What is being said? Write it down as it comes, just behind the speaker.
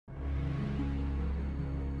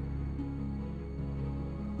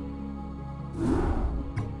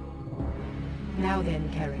Now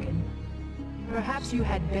then, Kerrigan. Perhaps you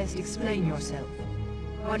had best explain yourself.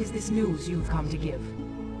 What is this news you've come to give?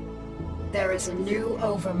 There is a new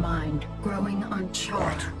overmind growing on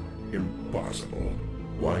Char. Impossible.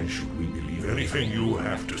 Why should we believe anything you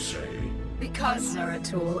have to say? Because,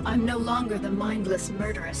 Zeratul, I'm no longer the mindless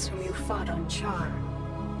murderess whom you fought on Char.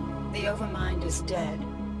 The overmind is dead.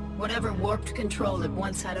 Whatever warped control it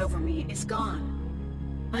once had over me is gone.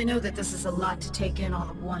 I know that this is a lot to take in all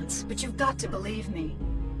at once, but you've got to believe me.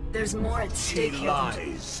 There's more at stake here. She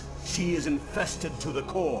lies. She is infested to the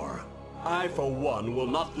core. I, for one, will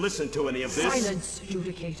not listen to any of this. Silence,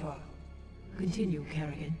 Judicator. Continue,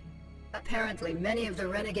 Kerrigan. Apparently, many of the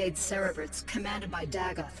renegade Cerebrates, commanded by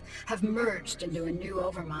Dagoth, have merged into a new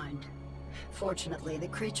overmind. Fortunately, the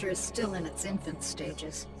creature is still in its infant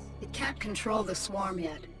stages. It can't control the swarm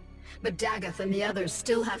yet, but Dagoth and the others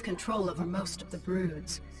still have control over most of the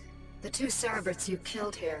broods. The 2 Cerebrates you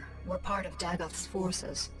killed here were part of Dagoth's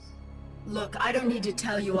forces. Look, I don't need to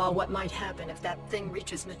tell you all what might happen if that thing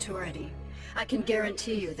reaches maturity. I can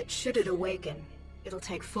guarantee you that should it awaken, it'll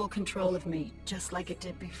take full control of me, just like it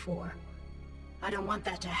did before. I don't want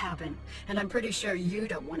that to happen, and I'm pretty sure you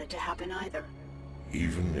don't want it to happen either.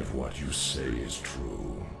 Even if what you say is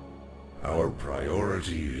true, our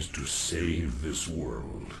priority is to save this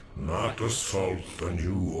world, not assault the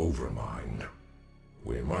new Overmind.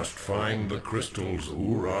 We must find the crystals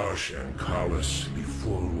Urash and Kalis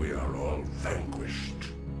before we are all vanquished.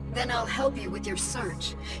 Then I'll help you with your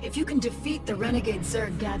search. If you can defeat the renegade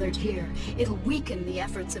Zerg gathered here, it'll weaken the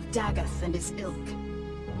efforts of Dagoth and his ilk.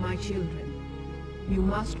 My children, you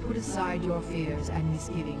must put aside your fears and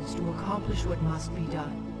misgivings to accomplish what must be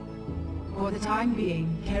done. For the time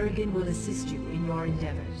being, Kerrigan will assist you in your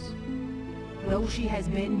endeavors. Though she has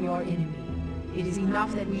been your enemy, it is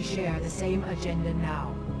enough that we share the same agenda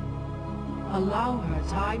now. Allow her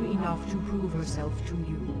time enough to prove herself to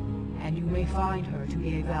you, and you may find her to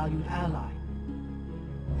be a valued ally.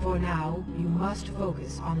 For now, you must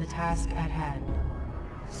focus on the task at hand.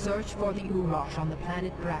 Search for the Urash on the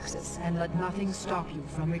planet Braxis, and let nothing stop you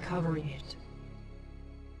from recovering it.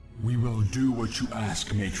 We will do what you ask,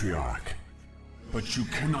 Matriarch. But you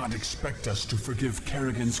cannot expect us to forgive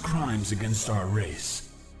Kerrigan's crimes against our race.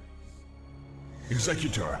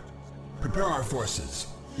 Executor, prepare our forces.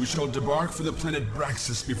 We shall debark for the planet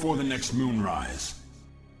Braxis before the next moonrise.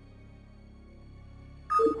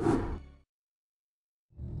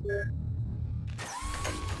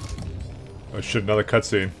 Oh shit, another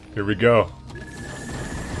cutscene. Here we go.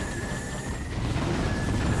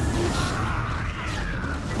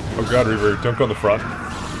 Oh god, Reaver, don't go in the front.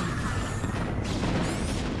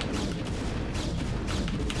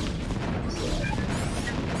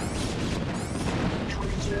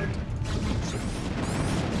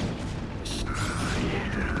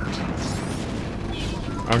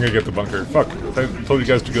 I'm gonna get the bunker. Fuck, I told you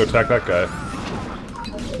guys to go attack that guy.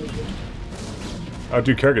 Oh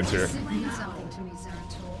dude, Kerrigan's here. Something to me,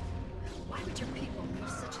 Zeratul. Why would your people leave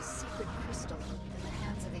such a secret crystal in the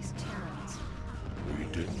hands of these Terrans? We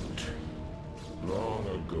didn't. Long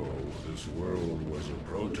ago, this world was a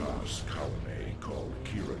Protoss colony called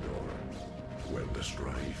Kirador. When the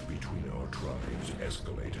strife between our tribes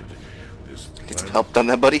escalated, this Get some help done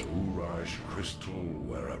there, buddy. Urash crystal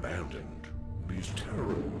were abandoned. These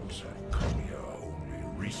Terrans have come here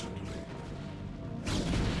only recently.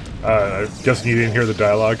 I'm guessing you didn't hear the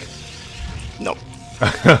dialogue? Nope.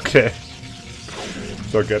 Okay.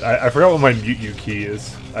 So good. I forgot what my mute you key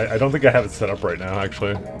is. I don't think I have it set up right now,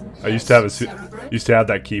 actually. I used to have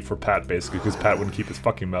that key for Pat, basically, because Pat wouldn't keep his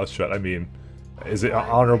fucking mouth shut. I mean, is an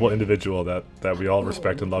honorable individual that we all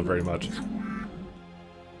respect and love very much.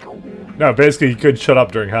 No, basically he couldn't shut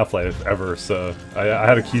up during Half-Life ever, so I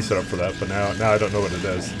had a key set up for that, but now I don't know what it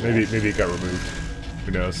is. Maybe it got removed.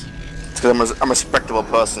 Who knows? It's because I'm a respectable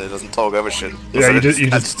person who doesn't talk over shit. Yeah, So you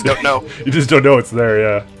I just don't know. You just don't know it's there,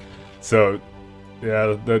 yeah. So,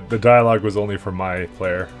 yeah, the dialogue was only for my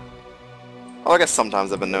player. Well, I guess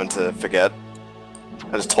sometimes I've been known to forget.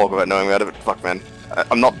 I just talk about knowing out of it. Fuck, man.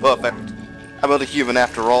 I'm not perfect. I'm not a human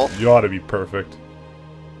after all. You ought to be perfect.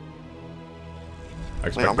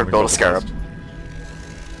 I'm gonna build a scarab.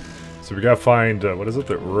 So we gotta find, what is it,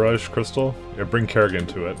 the Urash crystal? Yeah, bring Kerrigan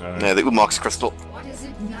to it. Yeah, the Umox crystal. What is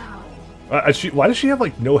it now? Why does she have,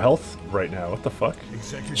 like, no health right now? What the fuck?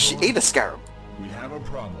 Executor, She ate a scarab. we have a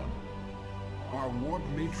problem. Our warp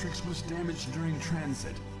matrix was damaged during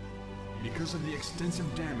transit. Because of the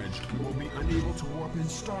extensive damage, we will be unable to warp in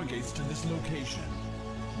stargates to this location.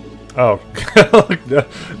 Oh,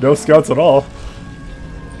 no scouts at all.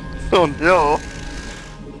 Oh no.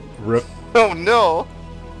 Rip. Oh no.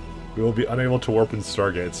 We will be unable to warp in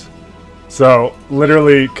stargates. So,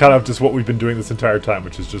 literally, kind of just what we've been doing this entire time,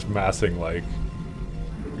 which is just massing, like,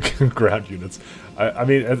 ground units. I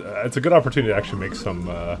mean, it's a good opportunity to actually make some,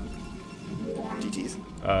 DTs.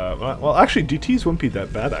 well, actually, DTs wouldn't be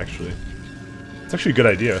that bad, actually. It's actually a good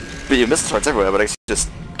idea. But you missile targets everywhere, but I just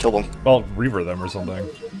kill them. Well, reaver them or something.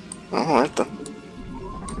 Alright then.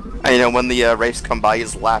 And you know, when the Wraiths come by, you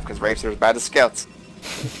just laugh, because Wraiths are as bad as Scouts.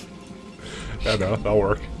 I know, that'll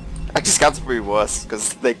work. Actually, Scouts would be worse,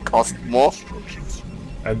 because they cost more.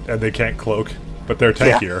 And they can't cloak, but they're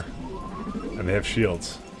tankier. Yeah. And they have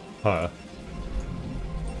shields. Huh.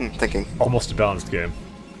 Thinking. Almost a balanced game.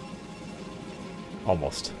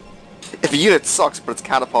 Almost. If a unit sucks, but its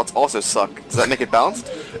counterparts also suck, does that make it balanced?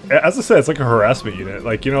 As I said, it's like a harassment unit.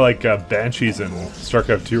 Like, you know, like Banshees and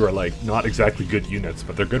Starcraft 2 are like not exactly good units,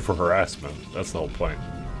 but they're good for harassment. That's the whole point.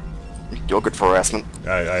 You're good for harassment.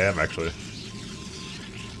 I am, actually.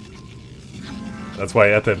 That's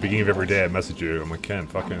why at the beginning of every day I message you. I'm like, Ken,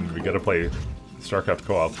 fucking, we gotta play Starcraft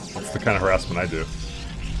co-op. That's the kind of harassment I do.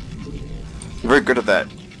 You're very good at that.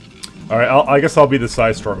 Alright, I guess I'll be the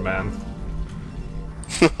Psystorm man.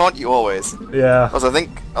 Aren't you always? Yeah. Because I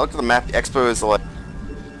think, I looked at the map, the expo is like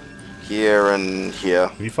here and here.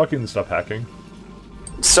 Can you fucking stop hacking?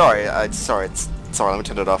 Sorry, sorry, let me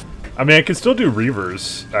turn it off. I mean, I can still do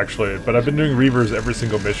Reavers, actually, but I've been doing Reavers every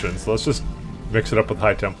single mission, so let's just mix it up with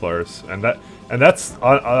High Templars. And that's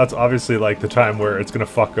obviously like the time where it's gonna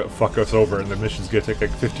fuck us over, and the mission's gonna take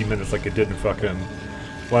like 15 minutes, like it did in fucking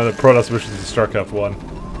one of the Protoss missions in StarCraft 1.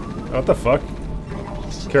 What the fuck?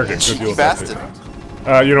 Kerrigan, go deal with bastard.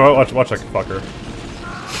 that. You know what? Watch that fucker.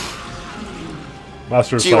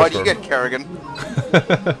 Master of Gee, why'd Psystorm. you get Kerrigan?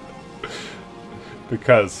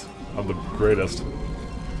 Because I'm the greatest.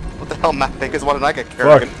 What the hell, Matt Bakers? Why didn't I get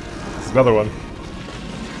Kerrigan? Fuck. There's another one.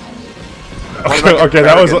 Why did I get Okay,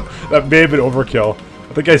 Kerrigan? that may have been overkill.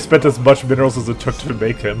 I think I spent as much minerals as it took to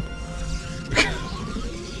make him.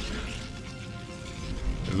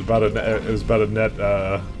 It was about a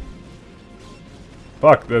net.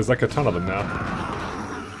 Fuck, there's like a ton of them now.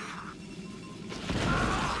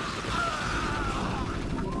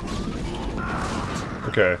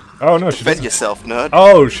 Okay. Oh no, she Defend doesn't. yourself, nerd.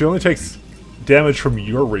 Oh, she only takes damage from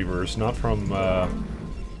your Reavers, not from. Oh.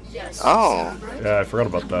 Yeah, I forgot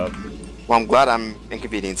about that. Well, I'm glad I'm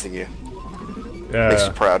inconveniencing you. Yeah, Makes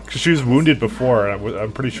you proud. because she was wounded before, and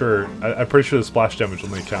I'm pretty sure. I'm pretty sure the splash damage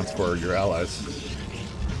only accounts for your allies,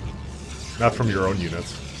 not from your own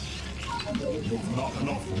units. I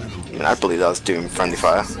mean, I believe that was doing friendly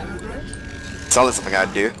fire. It's not something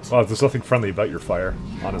I'd do. Well, there's nothing friendly about your fire,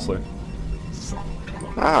 honestly.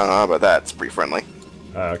 I don't know about that. It's pretty friendly.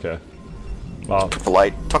 Okay. Well, Took the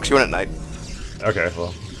light. Talks you in at night. okay.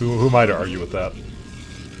 Well, who am I to argue with that?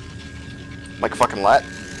 Like a fucking lat.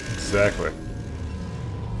 Exactly.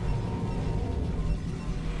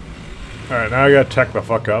 Alright, now I gotta tech the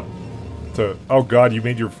fuck up. So, oh god, you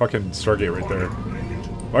made your fucking Stargate right there.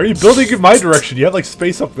 Why are you building in my direction? You have like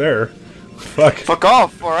space up there. Fuck. Fuck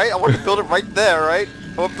off, alright? I want to build it right there, right?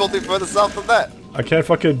 I want to build it further south than that. I can't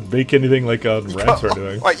fucking make anything like on ramps or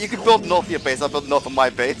anything. Alright, you can build north of your base, I'll build north of my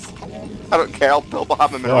base. I don't care, I'll build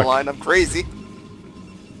behind my middle Fuck. line, I'm crazy.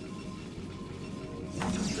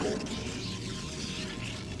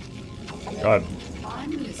 God.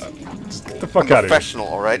 Just get the fuck out of here. Professional,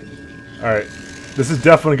 alright? Alright. This is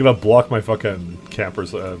definitely gonna block my fucking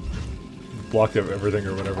campers. Block everything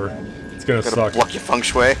or whatever. It's gonna Gotta suck. block your feng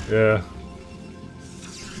shui. Yeah.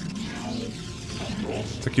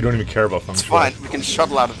 It's like you don't even care about feng It's shui. fine, we can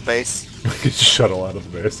shuttle out of the base. We can shuttle out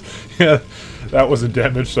of the base. Yeah, that wasn't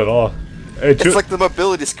damaged at all. Hey, It's like the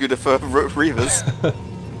mobility scooter for Reavers.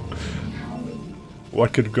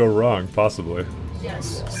 what could go wrong, possibly?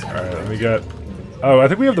 Alright, let me get... Oh, I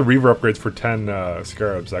think we have the Reaver upgrades for 10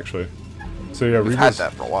 Scarabs, actually. So yeah, We've Reavers... had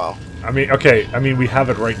that for a while. I mean, okay, we have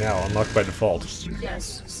it right now, unlocked by default.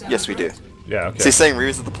 Yes, we do. Yeah, okay. So you're saying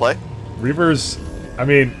Reavers are the play? Reavers... I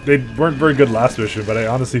mean, they weren't very good last mission, but I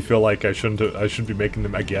honestly feel like I shouldn't be making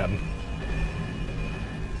them again.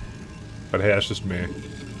 But hey, that's just me.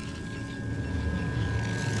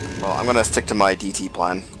 Well, I'm gonna stick to my DT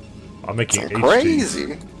plan. I'm making It's HGs.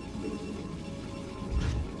 crazy.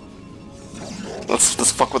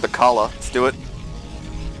 Let's fuck with the collar. Let's do it.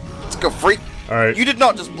 Let's go free. Alright. You did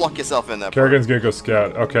not just block yourself in there. Kerrigan's gonna go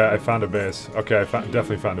scout. Okay, I found a base. Okay, I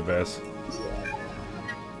definitely found a base.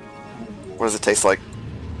 What does it taste like?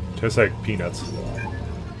 Tastes like peanuts.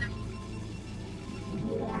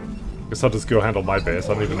 Guess I'll just go handle my base.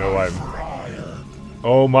 I don't even know why I'm...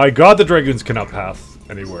 Oh my god, the dragons cannot pass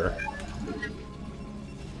anywhere.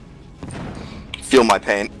 Feel my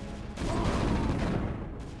pain.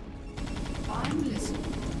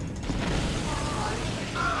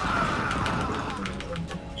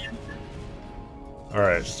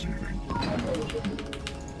 Alright.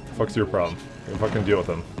 Fuck's your problem? You fucking deal with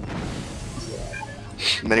them.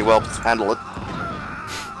 Many well handle it.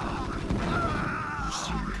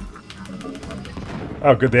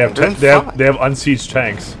 Oh, good. They have doing they have fine. unsieged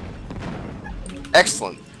tanks.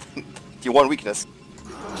 Excellent. Your one weakness.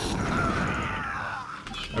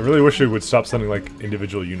 I really wish they would stop sending like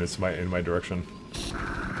individual units in my direction.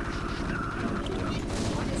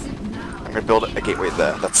 I'm gonna build a gateway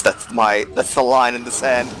there. That's the line in the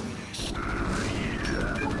sand.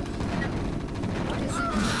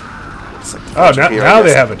 Oh, now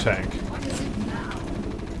they have a tank.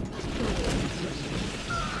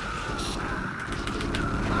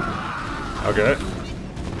 Okay.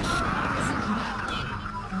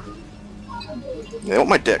 They want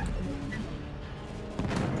my dick.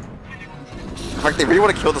 In fact, they really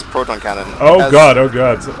want to kill this proton cannon. Oh god, oh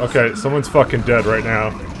god. Okay, someone's fucking dead right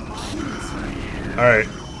now. Alright.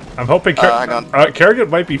 I'm hoping hang on. Kerrigan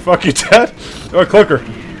might be fucking dead. Oh, Clunker.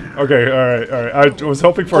 Okay, alright. I was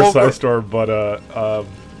hoping for a side storm, but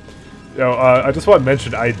you know, I just want to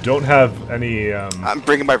mention I don't have any I'm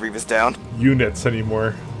bringing my Reavers down. units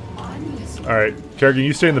anymore. Alright, Kerrigan,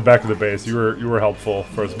 you stay in the back of the base. You were helpful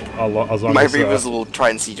for as long My as Reavers will try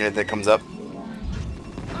and siege anything that comes up.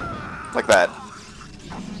 Like that.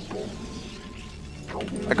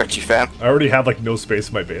 I got you, fam. I already have like no space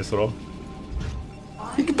in my base at all.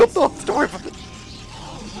 You can build those. Don't worry about it.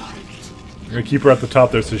 I'm gonna keep her at the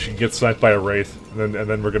top there so she can get sniped by a wraith, and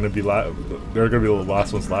then we're gonna be they're gonna be the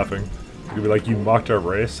last ones laughing. They're gonna be like, "You mocked our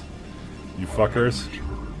race, you fuckers."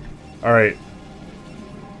 All right.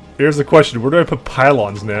 Here's the question: where do I put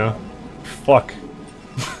pylons now? Fuck.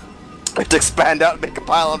 I have to expand out and make a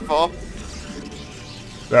pylon fall.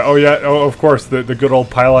 Oh yeah. Oh, of course, the good old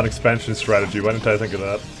pylon expansion strategy. Why didn't I think of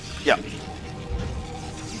that? Yeah.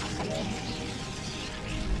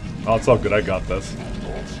 Oh, it's all good. I got this.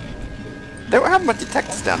 They don't have much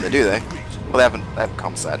detectors down there, do they? Well, they have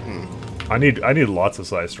ComSat. I need lots of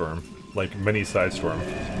side storm, like many side storm.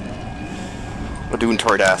 We're doing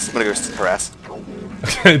torrid ass. I'm gonna go harass.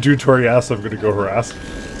 Do Tori ass, I'm gonna go harass.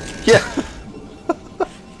 Yeah.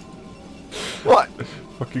 What?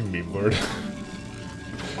 Fucking meme lord.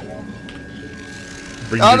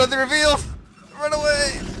 Oh no, they revealed! Run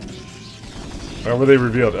away! Where were they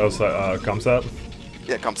revealed? Oh, ComSat?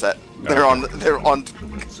 Yeah, ComSat. Okay. They're on.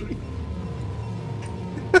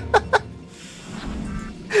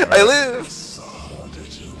 I live!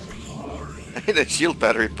 I need a shield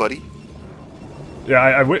battery, buddy. Yeah,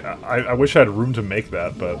 I wish I had room to make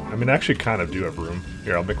that, but I mean, I actually kind of do have room.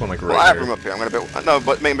 Here, I'll make one like right Well, I have here. room up here. I'm gonna build. No,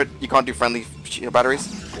 but maybe you can't do friendly shield batteries.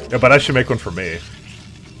 Yeah, but I should make one for me.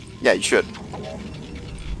 Yeah, you should.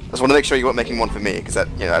 I just want to make sure you weren't making one for me, because that,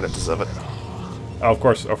 you know, I don't deserve it. Oh, of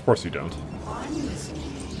course you don't.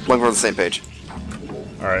 As long as we're on the same page.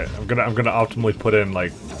 All right, I'm gonna optimally put in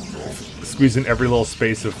like squeeze in every little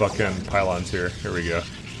space of fucking pylons here. Here we go.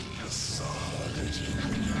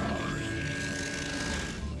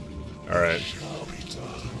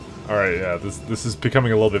 All right, yeah. This is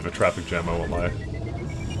becoming a little bit of a traffic jam. I won't lie.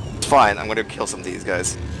 It's fine. I'm gonna kill some of these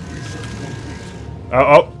guys.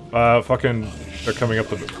 Fucking, they're coming up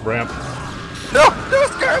the ramp. No, no,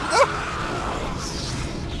 Scarabs!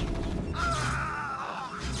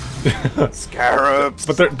 No! Scarabs!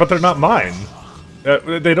 But they're not mine.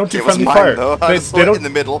 They don't do It was friendly mine, fire. though. I just saw it in the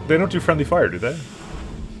middle. They don't do friendly fire, do they?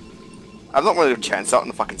 I'm not going to chance out on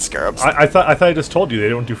the fucking Scarabs. I thought I just told you they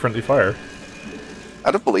don't do friendly fire.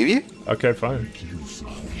 I don't believe you. Okay, fine.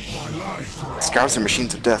 Scarabs are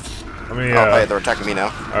machines of death. Let me. Oh, hey, they're attacking me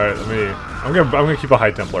now. All right, let me. I'm gonna keep a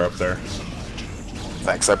High Templar up there.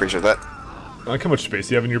 Thanks, I appreciate that. I like how much space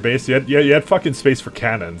you have in your base. You had fucking space for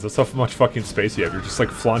cannons. That's how much fucking space you have. You're just like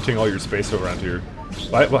flaunting all your space around here.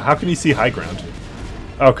 Why, well, how can you see high ground?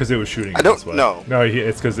 Oh, because it was shooting him. I don't that's why. know. No,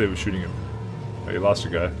 it's because it was shooting him. Oh, you lost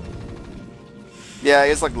your guy. Yeah,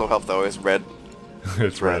 he's like low health though. It's red.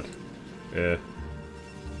 It's red. Yeah.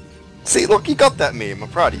 See, look, you got that meme. I'm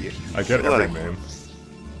proud of you. I get Look. every name.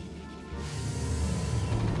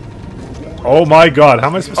 Oh my god, how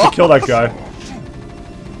am I supposed to kill that guy?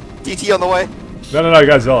 DT on the way. No, I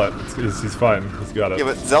got Zealot. He's fine. He's got it. Yeah,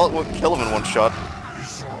 but Zealot won't kill him in one shot.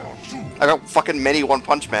 I got fucking many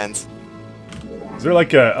one-punch mans. Is there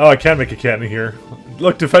like a... Oh, I can make a cannon here.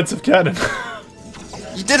 Look, defensive cannon.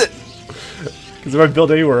 You did it! Because if I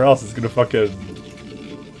build anywhere else, it's gonna fucking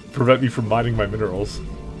prevent me from mining my minerals.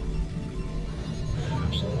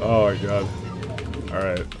 Oh my god.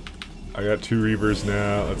 Alright. I got 2 Reavers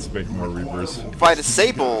now. Let's make more Reavers. If I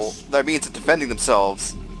disable their means of defending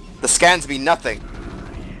themselves, the scans mean nothing.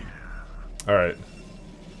 Alright.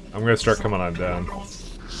 I'm gonna start coming on down.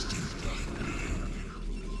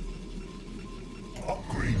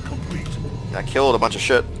 I killed a bunch of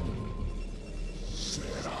shit.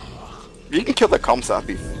 If you can kill the comms, that'd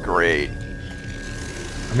be great.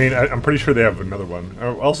 I mean, I'm pretty sure they have another one.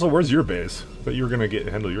 Also, where's your base? I thought you were gonna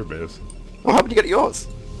handle your base. Well, how did you get yours?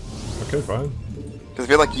 Okay, fine. Because I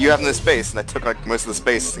feel like you have this space, and I took like most of the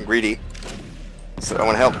space and greedy. So I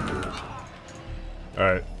want to help.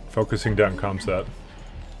 Alright, focusing down comsat.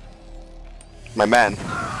 My man.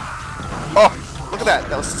 Oh, look at that!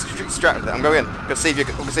 That was strat. I'm going in. I'm gonna save you.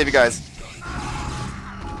 I'm gonna save you guys.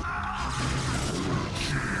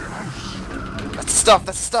 That's the stuff.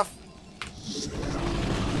 That's the stuff.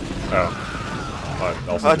 Oh.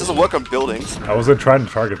 It doesn't work on buildings. I wasn't trying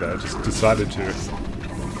to target that. I just decided to.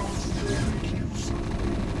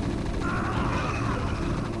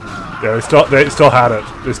 Yeah, they still had it.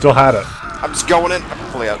 They still had it. I'm just going in. I'm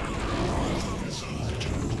fully out.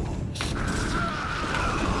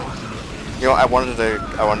 You know, I wanted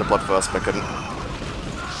to blood first, but I couldn't.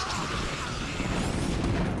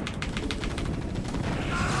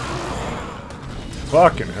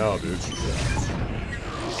 Fucking hell, dude.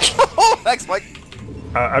 Oh, thanks, Mike.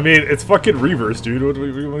 I mean, it's fucking Reavers, dude. What do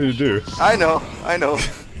we want you to do? I know.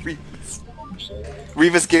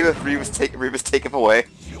 Revis gave it. Revis take him away.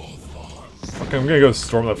 Okay, I'm gonna go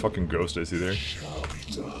storm that fucking ghost I see there.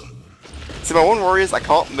 See, my one worry is I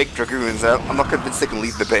can't make dragoons. I'm not convinced they can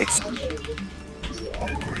leave the base.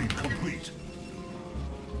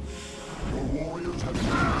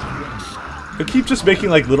 They keep just making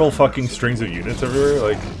like little fucking strings of units everywhere.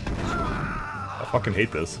 Like, I fucking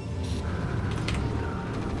hate this.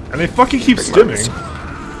 And they fucking keep stimming.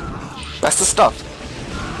 That's the stuff.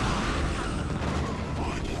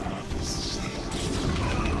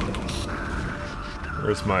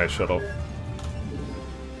 Where's my shuttle?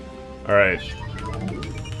 Alright.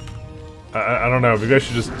 I don't know, maybe I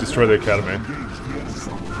should just destroy the academy.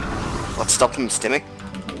 Let's stop them stimming.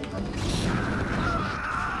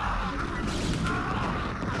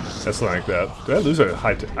 That's something like that. Did I lose a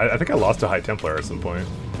high... I think I lost a High Templar at some point.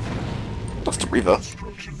 Lost a Reaver.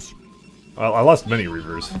 I lost many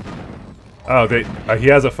Reavers. Oh, they... he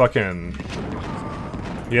has a fucking...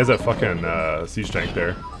 He has that fucking siege tank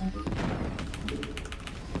there.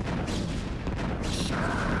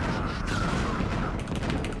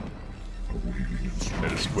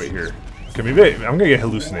 Just wait here. Okay, maybe I'm gonna get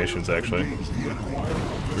hallucinations actually.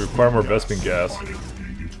 We require more Vespin gas.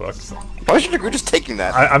 Fuck. Why should we just taking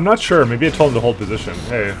that? I'm not sure. Maybe I told him to hold position.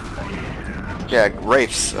 Hey. Yeah,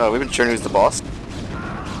 Wraiths. We've been sure who's the boss.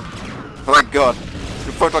 Oh my god.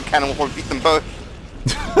 The photon cannon will probably beat them both.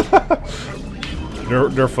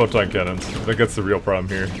 Nerf photon cannons. I think that's the real problem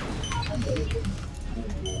here.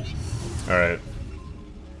 Alright.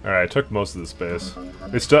 Alright, I took most of the space.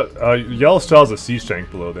 It's still, Yellow still has a siege tank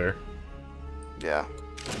below there. Yeah.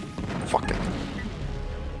 Fuck it.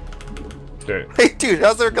 Okay. Hey dude,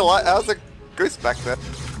 how's there ghost back there?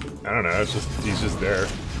 I don't know, it's just, he's just there.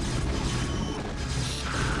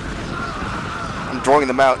 I'm drawing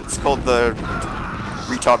them out. It's called the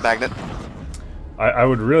retard magnet. I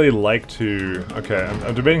would really like to... Okay,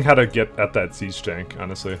 I'm debating how to get at that siege tank,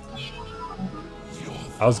 honestly.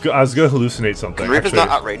 I was gonna hallucinate something. Can Reapers not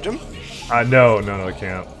outrage him? No, I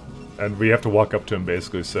can't. And we have to walk up to him,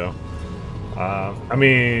 basically, so... I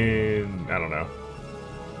mean... I don't know.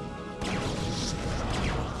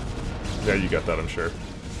 Yeah, you got that, I'm sure.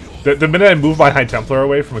 The minute I move my High Templar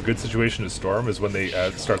away from a good situation to storm is when they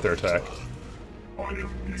start their attack.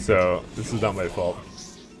 So, this is not my fault.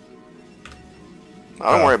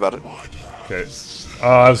 Don't worry about it. Okay.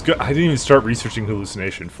 I didn't even start researching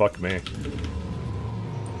hallucination. Fuck me.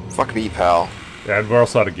 Fuck me, pal. Yeah, and we're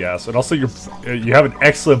also out of gas. And also, you have an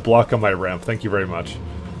excellent block on my ramp. Thank you very much.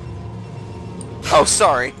 Oh,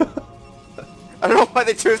 sorry. I don't know why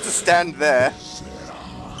they chose to stand there.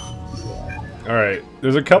 Alright,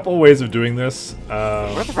 there's a couple ways of doing this. Where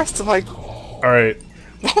are the rest of my... Alright.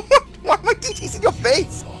 Why am I DTs in your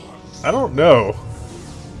base? I don't know.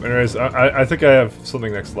 Anyways, I think I have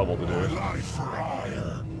something next level to do.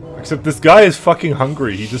 Except this guy is fucking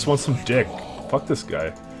hungry. He just wants some dick. Fuck this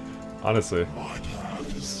guy. Honestly.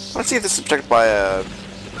 Let's see if this is protected by a...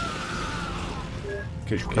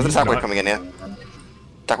 Okay, There's an attack wave coming in here.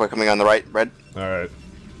 Attack wave coming on the right, red. Alright.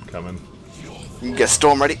 Coming. You can get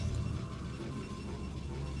Storm ready.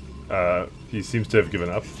 He seems to have given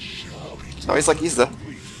up. Oh, he's there.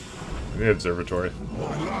 In the observatory.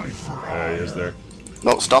 He is there.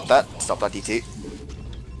 No, stop that. Stop that DT.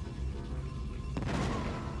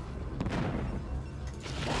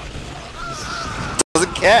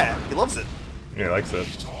 Doesn't care. He loves it. Yeah, he likes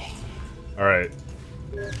it. Alright.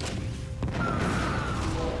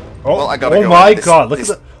 Oh, Well, I gotta oh go my in. god, look at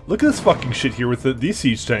this fucking shit here with these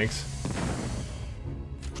siege tanks.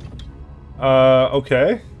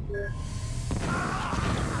 Okay.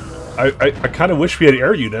 I kind of wish we had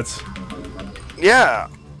air units. Yeah.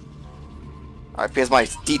 Alright, because my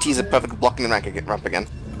DTs are perfectly blocking the ramp again.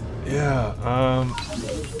 Yeah,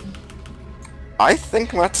 I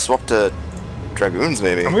think I might swap to Dragoons,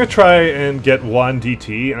 maybe. I'm gonna try and get one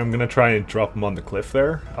DT, and I'm gonna try and drop them on the cliff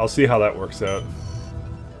there. I'll see how that works out.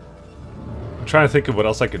 I'm trying to think of what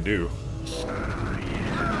else I could do.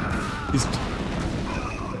 He's...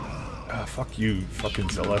 fuck you, fucking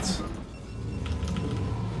zealots.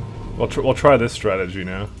 We'll try this strategy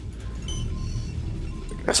now.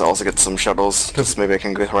 I guess I'll also get some shuttles, because maybe I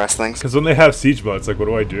can go harass things. Because when they have siege modes, like, what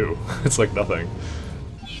do I do? It's like nothing.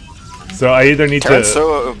 So I either need Terran's to...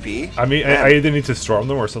 so OP. I mean, I either need to storm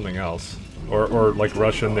them or something else. Or like,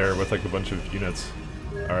 rush in there with, like, a bunch of units.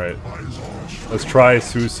 Alright. Let's try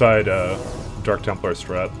Suicide, Dark Templar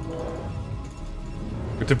strat.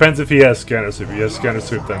 It depends if he has Scanner Sweep. If he has Scanner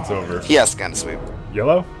Sweep, then it's over. He has Scanner Sweep.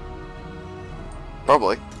 Yellow?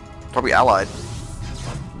 Probably. Probably allied.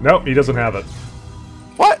 Nope, he doesn't have it.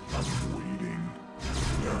 What?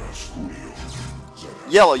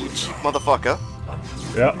 Yellow, you cheap motherfucker.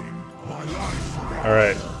 Yep.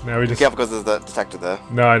 Alright, now we Be just... careful because there's that detector there.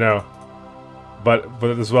 No, I know. But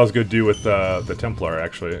this is what I was going to do with the Templar,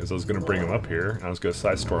 actually, is I was going to bring him up here, and I was going to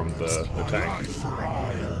side-storm the tank.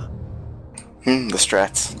 The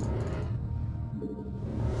strats.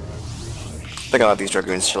 I think I'll let these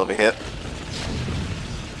Dragoons chill over here.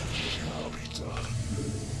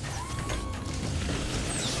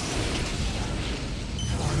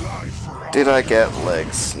 Did I get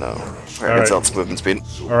legs? No. Alright, it's its movement speed.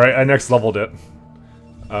 Alright, I next leveled it.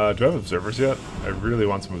 Do I have observers yet? I really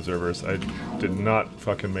want some observers. I did not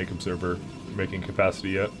fucking make observer making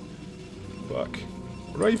capacity yet. Fuck.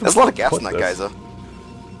 Where do I even There's a lot of gas put in that this? geyser.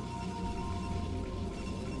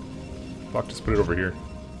 Fuck, just put it over here.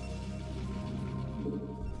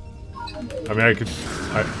 I mean,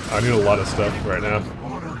 I need a lot of stuff right now.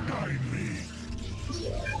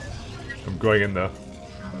 I'm going in though.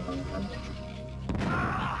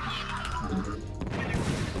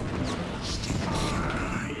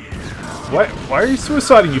 Why are you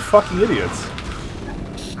suiciding, you fucking idiots?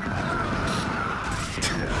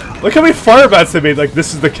 Look how many fire bats they made, like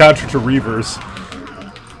this is the counter to Reavers.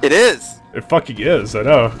 It is! It fucking is, I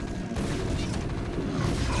know.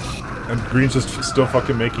 And Green's just still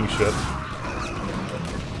fucking making shit.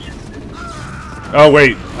 Oh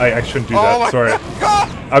wait, I shouldn't do that, sorry. God.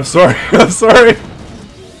 I'm sorry, I'm sorry!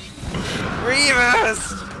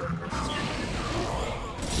 Reavers!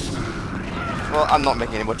 Well, I'm not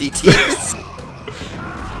making any more DTs.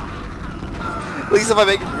 At least if I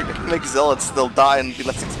make zealots, they'll die and be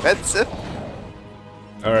less expensive.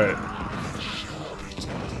 Alright.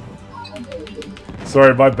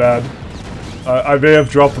 Sorry, my bad. I may have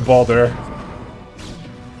dropped the ball there.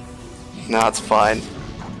 No, it's fine.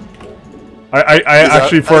 I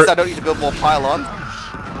actually for I don't need to build more pylon.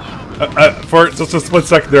 for just a split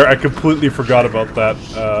second there, I completely forgot about that.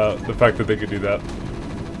 The fact that they could do that.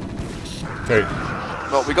 Okay.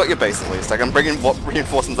 Well, we got your base at least. I can bring in what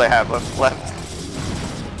reinforcements I have left.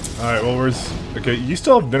 Alright, well, where's... Okay, you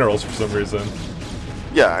still have minerals for some reason.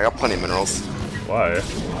 Yeah, I got plenty of minerals. Why?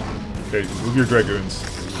 Okay, move your Dragoons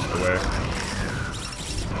away.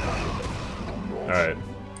 Alright.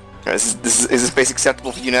 Is this base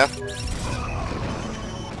acceptable for you now?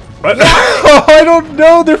 What? I don't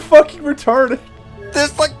know, they're fucking retarded!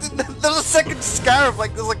 There's like, there's a second Scarab,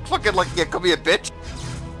 like, there's like fucking like, yeah, come here, bitch.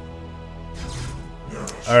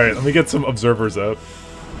 Alright, let me get some observers out.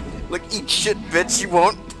 Like, eat shit, bitch, you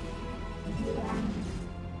won't.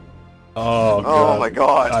 Oh, God. Oh my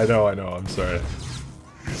god. I know, I'm sorry.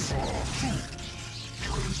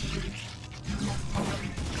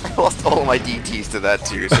 I lost all my DTs to that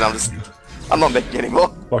too, so I'm not making any more.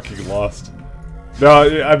 Fucking lost.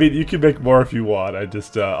 No, I mean, you can make more if you want,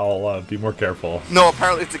 I'll be more careful. No,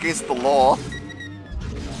 apparently it's against the law.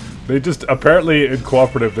 They just, apparently in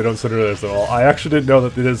cooperative, they don't center this at all. I actually didn't know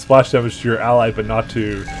that they did splash damage to your ally, but not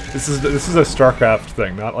to... This is a Starcraft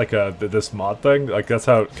thing, not like this mod thing. Like, that's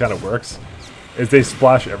how it kind of works. Is they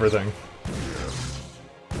splash everything.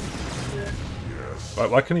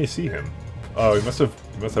 Why couldn't you see him? Oh, he must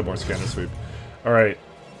have more scanner sweep. Alright.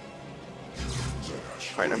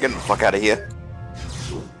 Alright, I'm getting the fuck out of here.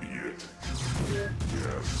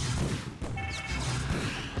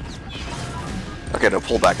 Okay, no,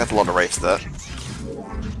 pull back. That's a lot of race there.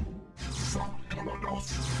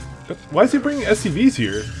 Why is he bringing SCVs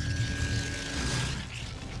here?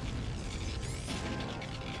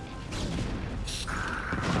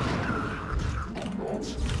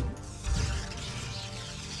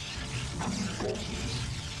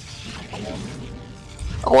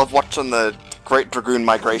 I love watching the Great Dragoon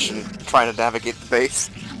migration, trying to navigate the base.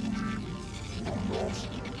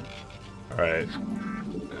 Alright.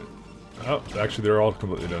 Oh, actually they're all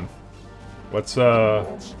completely done. What's,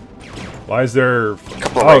 why is there...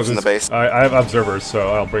 Couple of raids in the base. I have observers,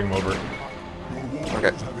 so I'll bring them over.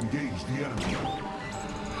 Okay.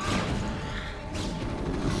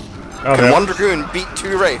 Oh, Can one Dragoon beat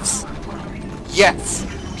 2 Wraiths? Yes!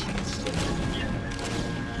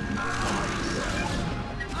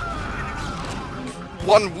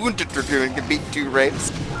 One wounded Dragoon can beat 2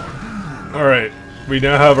 Wraiths. Alright, we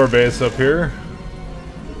now have our base up here.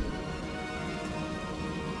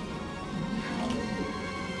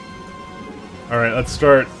 Alright, let's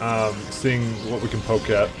start seeing what we can poke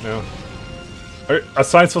at now. A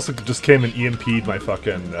science vessel just came and EMP'd my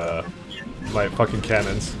fucking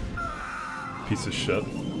cannons. Piece of shit.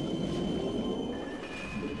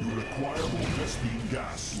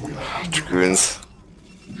 Dragoons.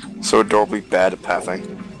 So adorably bad at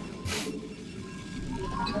pathing.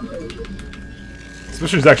 This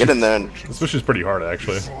mission's actually... Get in there and... This mission's pretty hard,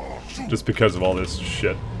 actually. Just because of all this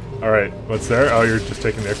shit. Alright, what's there? Oh, you're just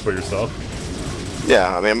taking the expo yourself?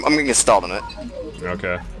 Yeah, I mean, I'm gonna get stalled on it.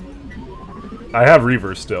 Okay. I have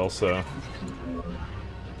Reavers still, so...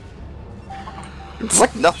 There's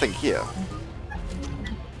like nothing here.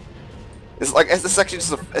 Is this actually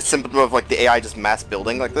just a symptom of like the AI just mass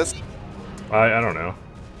building like this? I don't know.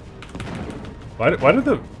 Why did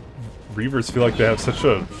the Reavers feel like they have such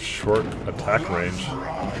a short attack range?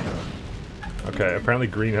 Okay, apparently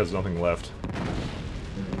green has nothing left.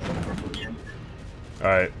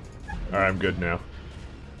 Alright. Alright, I'm good now.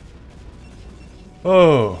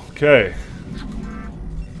 Oh, okay.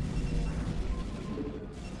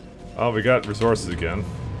 Oh, we got resources again.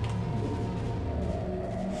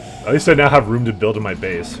 At least I now have room to build in my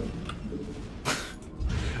base.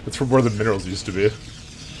 That's from where the minerals used to be.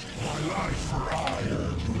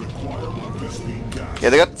 Yeah,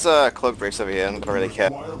 they got cloak wraiths over here. I don't really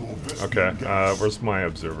care. Okay, where's my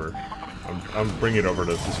observer? I'm bringing it over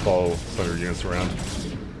to just follow some of your units around.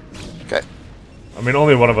 Okay. I mean,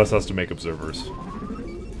 only one of us has to make observers.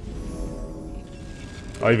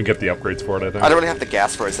 I'll even get the upgrades for it, I think. I don't really have the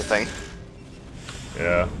gas for it, it's a thing.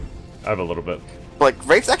 Yeah, I have a little bit. Like,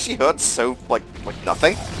 wraiths actually hurt so, like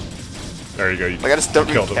nothing. There you go. Like, I just don't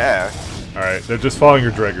really care. Alright, they're just following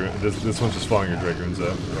your Dragoon. This one's just following your Dragoons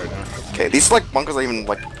up right now. Okay, these, like, bunkers are even,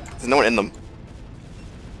 like, there's no one in them.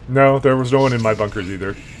 No, there was no one in my bunkers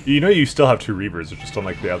either. You know you still have 2 Reavers, they're just on,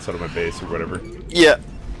 like, the outside of my base or whatever. Yeah,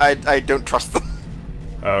 I don't trust them.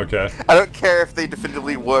 Oh, okay. I don't care if they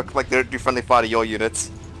definitively work like they don't do friendly fire to your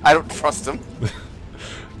units. I don't trust them. But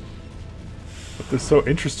they're so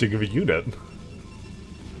interesting of a unit.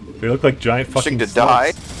 They look like giant fucking to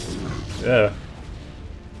die. Yeah.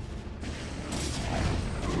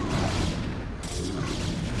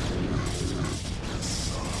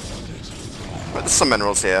 But there's some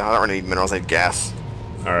minerals here. I don't really need minerals, I need gas.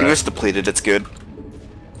 Alright. It was depleted, it's good.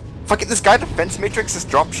 Fuck it, this guy Defense Matrix is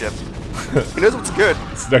dropship. He knows what's good.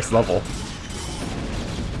 It's next level.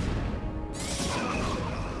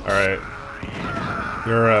 Alright.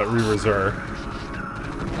 Your Reavers are...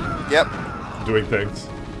 Yep. Doing things.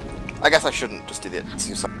 I guess I shouldn't just do the...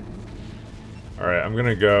 Alright, I'm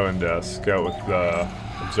gonna go and scout with the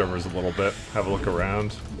observers a little bit. Have a look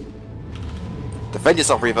around. Defend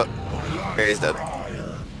yourself, Reaver. Okay, he's dead.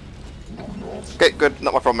 Okay, good.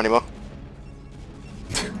 Not my problem anymore.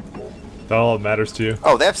 That all that matters to you?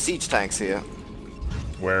 Oh, they have siege tanks here.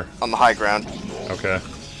 Where? On the high ground. Okay.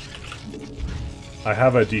 I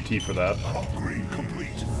have a DT for that.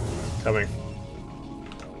 Coming.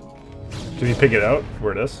 Can you pick it out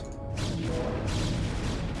where it is?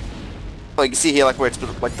 Well, you can see here, like, where it's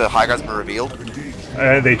been, like, the high ground's been revealed.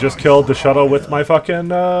 And they just killed the shuttle with my fucking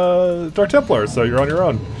Dark Templar, so you're on your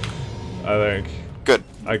own. I think. Good.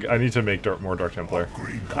 I need to make more Dark Templar.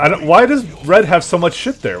 Why does Red have so much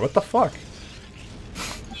shit there? What the fuck?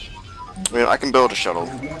 I mean, I can build a shuttle.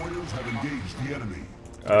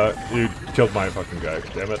 You killed my fucking guy,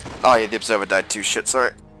 damn it. Oh yeah, the observer died too. Shit,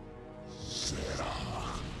 sorry.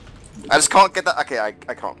 I just can't get that. Okay, I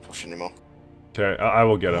can't push anymore. Okay, I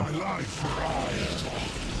will get him.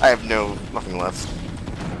 I have nothing left.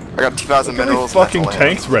 I got 2,000 Look how many minerals. fucking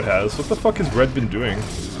tanks Red has. What the fuck has Red been doing?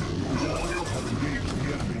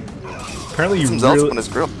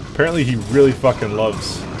 Apparently he really fucking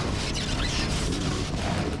loves.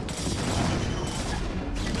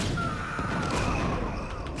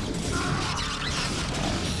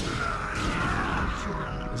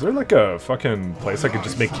 Is there like a fucking place I could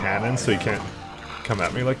just make cannons so you can't come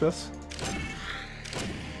at me like this?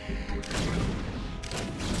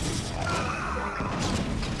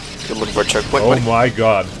 looking for a choke point. Oh my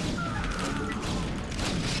god.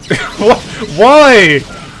 Why?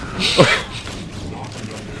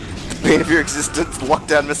 The pain of your existence,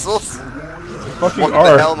 lockdown missiles. Fucking What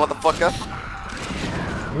are. the hell, motherfucker?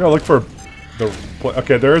 I'm gonna look for the...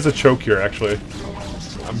 Okay, there is a choke here, actually.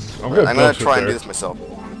 I'm gonna try and do this myself.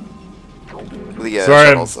 With the, Sorry,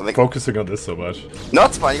 shuttles, I'm focusing on this so much. No,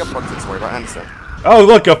 it's fine. You got bugs to worry about. I understand. Oh,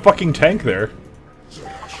 look, a fucking tank there.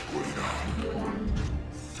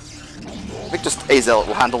 I think just Azel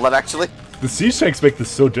will handle that, actually. The siege tanks make this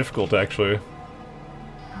so difficult, actually.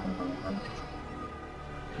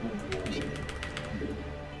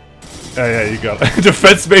 Yeah, you got it.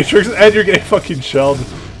 Defense matrix, and you're getting fucking shelled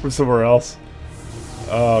from somewhere else.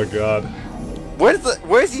 Oh god.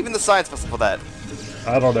 Where's even the science vessel for that?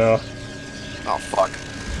 I don't know. Oh fuck.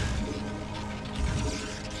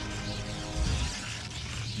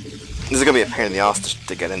 This is gonna be a pain in the ass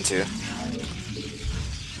to get into.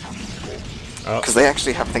 Because they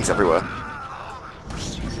actually have things everywhere.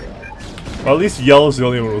 Well, at least Yellow's the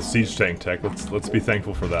only one with siege tank tech. Let's be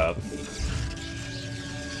thankful for that.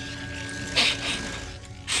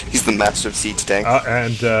 He's the master of siege tank.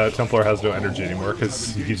 And Templar has no energy anymore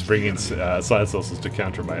because he keeps bringing science vessels to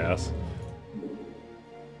counter my ass.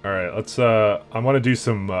 Alright, let's, I want to do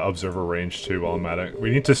some observer range too while I'm at it. We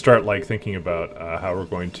need to start, like, thinking about how we're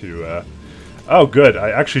going to, Oh, good.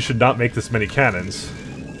 I actually should not make this many cannons.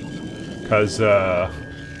 Because, I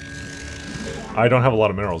don't have a lot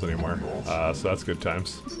of minerals anymore. So that's good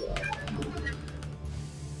times.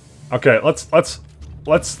 Okay, let's,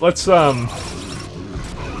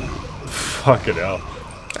 fucking hell.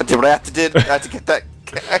 I did what I had to do. I had to get that.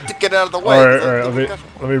 I had to get out of the way. Alright,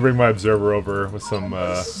 let me bring my observer over with some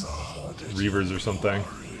reavers or something.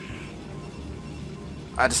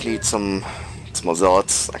 I just need some more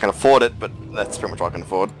zealots. I can afford it, but that's pretty much all I can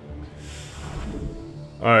afford.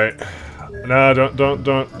 Alright. No,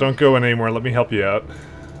 don't go in anymore. Let me help you out.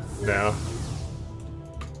 Now.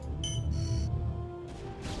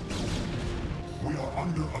 We are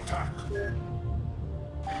under attack.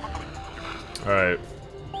 Alright.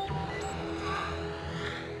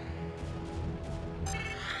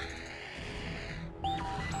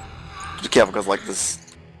 Be careful, because like this.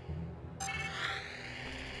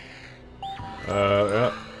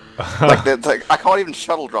 Yeah. like I can't even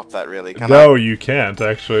shuttle drop that really. Can No, you can't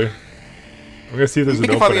actually. I'm gonna see if there's you an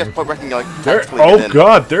can find me a opening. spot where I can, like, There, tactically get oh in.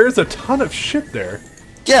 god, there's a ton of shit there.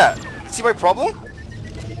 Yeah. See my problem?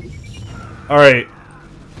 Alright.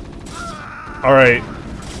 Alright.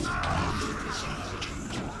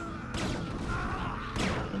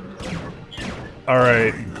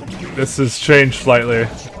 Alright. This has changed slightly.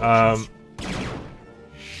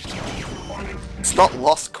 It's not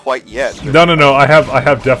lost quite yet. No, I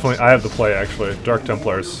have definitely, I have the play actually. Dark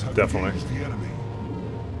Templars, definitely.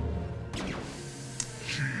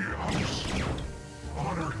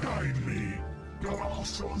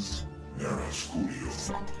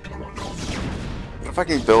 If I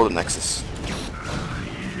can build a nexus.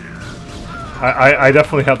 I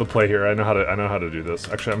definitely have the play here. I know how to do this.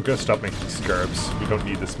 Actually, I'm gonna stop making scarabs. We don't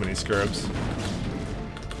need this many scarabs.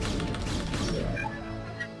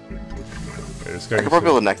 Okay, I can probably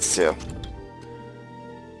build a nexus here.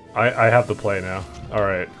 I have the play now. All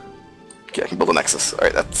right. Okay, I can build a nexus. All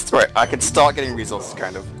right, that's right. I can start getting resources,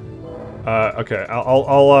 kind of. Okay.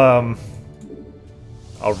 I'll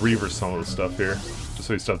reverse some of the stuff here, just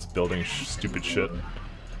so he stops building stupid shit.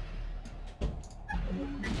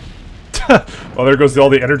 Well, there goes all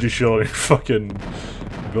the energy shielding fucking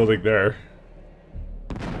building there.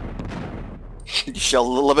 You shell a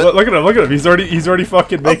little bit. Look at him! He's already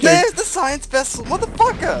fucking making. Oh, there's the science vessel,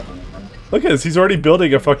 motherfucker! Look at this! He's already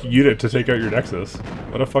building a fucking unit to take out your nexus.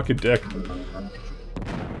 What a fucking dick!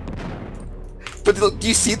 But look, do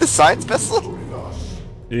you see the science vessel?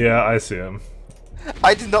 Yeah, I see him.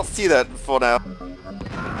 I did not see that before now.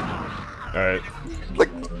 All right. Like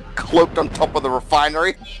cloaked on top of the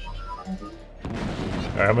refinery.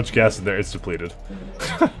 Alright, how much gas is there? It's depleted.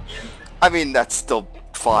 I mean, that's still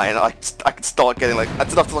fine. I can start getting, like,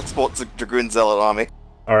 that's enough to, like, support the Dragoon Zealot army.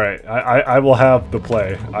 Alright, I will have the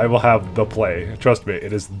play. I will have the play. Trust me,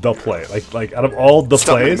 it is the play. Like out of all the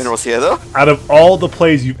plays, minerals here, though. out of all the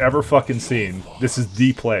plays you've ever fucking seen, this is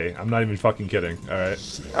the play. I'm not even fucking kidding.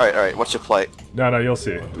 Alright. Alright, what's your play? No, you'll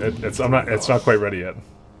see. It's not quite ready yet.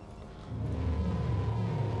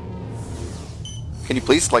 Can you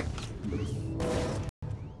please, like...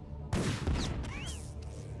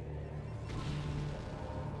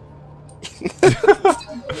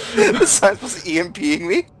 The science was EMPing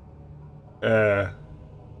me?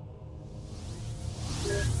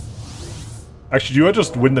 Actually, do you want to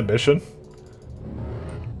just win the mission?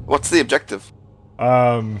 What's the objective?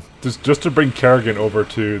 Just to bring Kerrigan over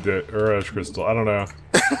to the Uraj crystal. I don't know.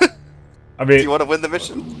 I mean, Do you want to win the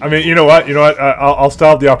mission? I mean, you know what? I'll still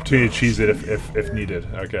have the opportunity to cheese it if needed.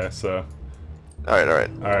 Okay, so. Alright.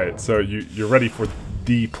 Alright, so you're ready for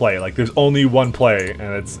the play. Like, there's only one play, and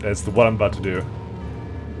it's what I'm about to do.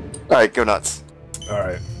 Alright, go nuts.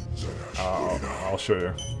 Alright. I'll show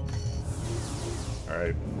you.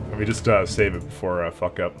 Alright. Let me just save it before I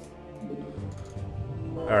fuck up.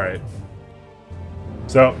 Alright.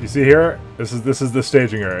 So, you see here? This is the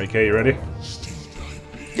staging area, okay? You ready?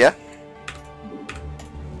 Yeah?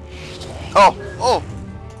 Oh!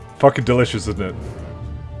 Fucking delicious, isn't it?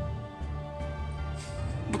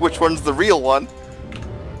 Which one's the real one?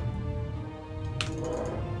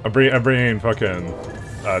 I'm bringing fucking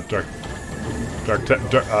Dark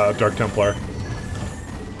Templar.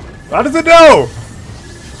 How does it know?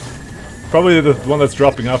 Probably the one that's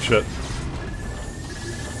dropping off shit.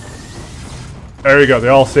 There you go. They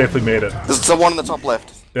all safely made it. There's the one in the top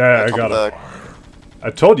left. Yeah, I got it. I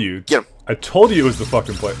told you. Get him. I told you it was the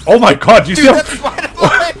fucking play. Oh my god! You Dude, see? that's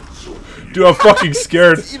right. Dude, I'm fucking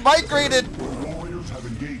scared. He migrated.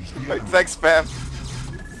 Right, thanks, Spam.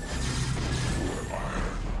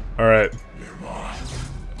 Alright.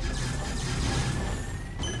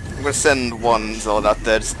 I'm gonna send one Zord out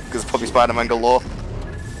there just because probably Spider-Man galore.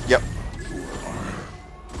 Yep.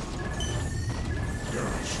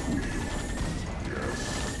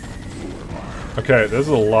 Okay, there's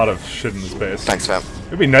a lot of shit in this base. Thanks, fam.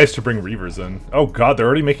 It'd be nice to bring Reavers in. Oh god, they're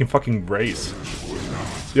already making fucking race.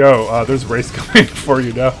 Yo, there's race coming for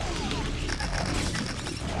you now.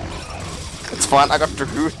 It's fine, I got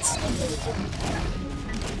Dragoons.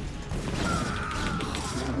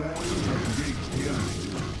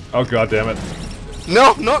 Oh god damn it.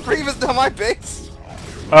 No, not Grievous to my base!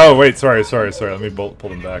 Oh wait, sorry. Let me pull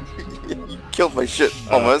them back. You killed my shit,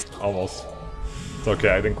 almost. Almost. It's okay,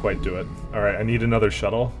 I didn't quite do it. Alright, I need another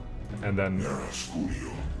shuttle, and then...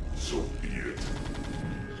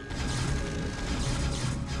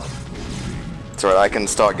 It's alright, I can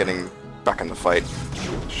start getting back in the fight.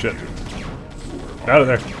 Shit. Out of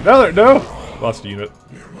there! Out of there! No! Lost a unit.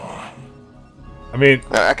 I mean...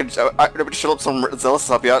 I could shut up some Zealous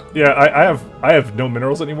up yet. Yeah, I have no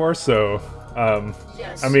minerals anymore, so...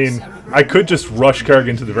 I mean, I could just rush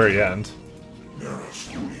Kerrigan to the very end.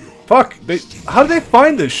 Fuck! How did they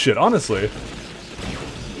find this shit, honestly?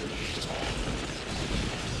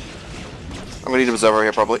 I'm gonna need an observer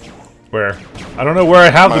here, probably. Where? I don't know where I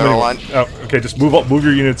have them anymore. Line. Oh, okay, just move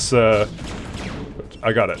your units, I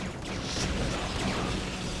got it.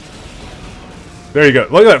 There you go.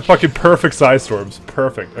 Look at that fucking perfect size storms.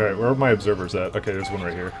 Perfect. Alright, where are my observers at? Okay, there's one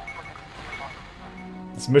right here.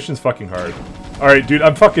 This mission's fucking hard. Alright, dude,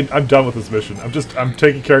 I'm done with this mission. I'm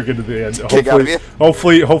taking Kerrigan to the end.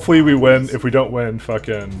 Hopefully we win. If we don't win,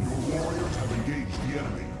 fucking...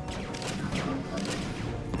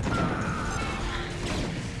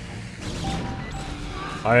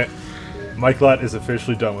 Mike Latt is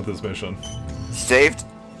officially done with this mission. Saved?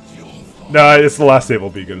 No, it's the last save will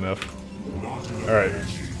be good enough. Alright.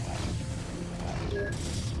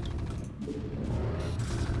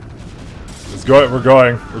 Let's go. We're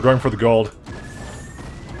going for the gold.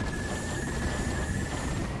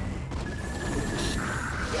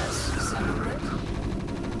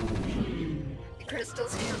 The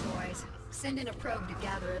crystal's here, boys. Send in a probe to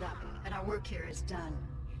gather it up, and our work here is done.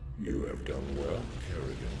 You have done well,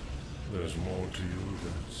 Kerrigan. There's more to you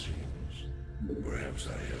than it seems. Perhaps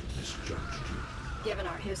I have misjudged you. Given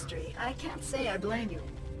our history, I can't say I blame you.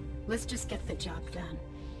 Let's just get the job done.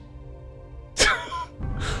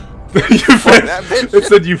 It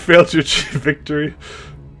said you failed to achieve victory.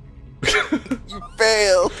 You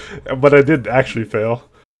failed! But I did actually fail.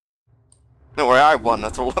 No worry, I won,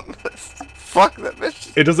 that's all that matters. Fuck that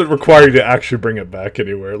mission. It doesn't require you to actually bring it back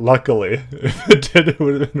anywhere, luckily. If it did, it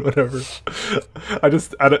would have been whatever. At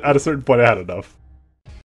a certain point I had enough.